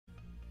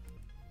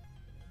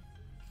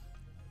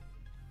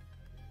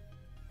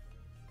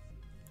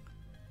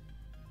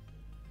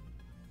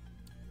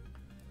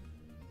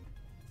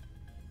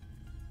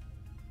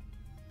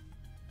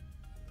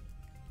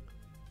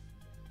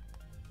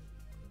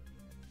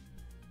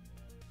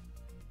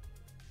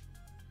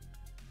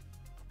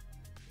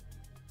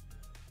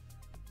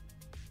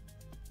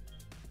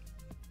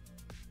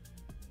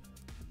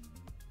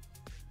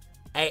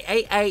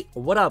Hey,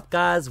 what up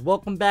guys?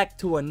 Welcome back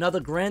to another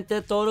Grand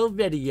Theft Auto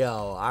video,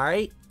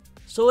 alright?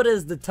 So it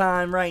is the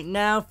time right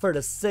now for the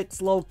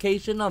 6th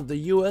location of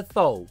the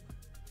UFO.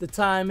 The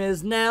time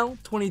is now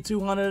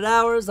 2200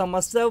 hours on my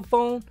cell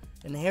phone,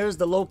 and here's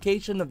the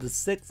location of the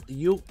 6th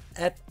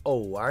UFO,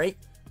 alright?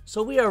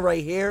 So we are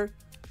right here,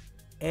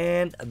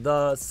 and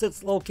the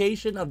 6th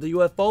location of the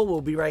UFO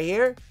will be right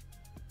here.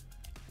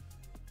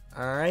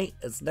 Alright,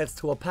 it's next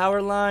to a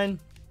power line.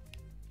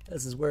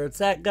 This is where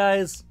it's at,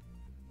 guys.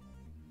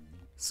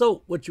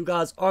 So what you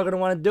guys are going to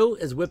want to do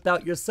is whip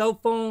out your cell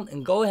phone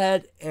and go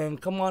ahead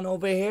and come on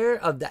over here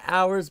of the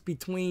hours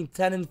between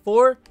 10 and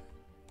 4.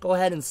 Go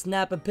ahead and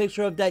snap a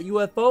picture of that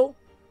UFO.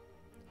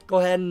 Go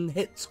ahead and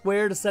hit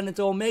square to send it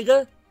to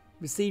Omega.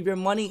 Receive your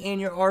money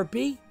and your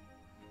RP.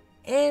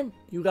 And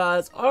you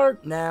guys are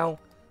now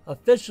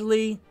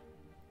officially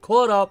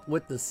caught up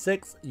with the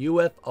 6th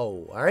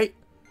UFO. Alright?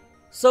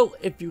 So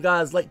if you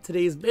guys like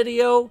today's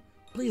video,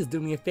 please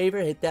do me a favor,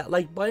 hit that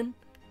like button.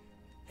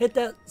 Hit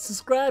that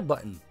subscribe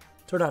button.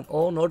 Turn on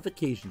all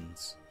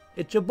notifications.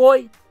 It's your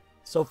boy,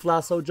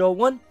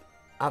 SoFlySoJo1.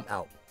 I'm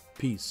out.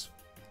 Peace.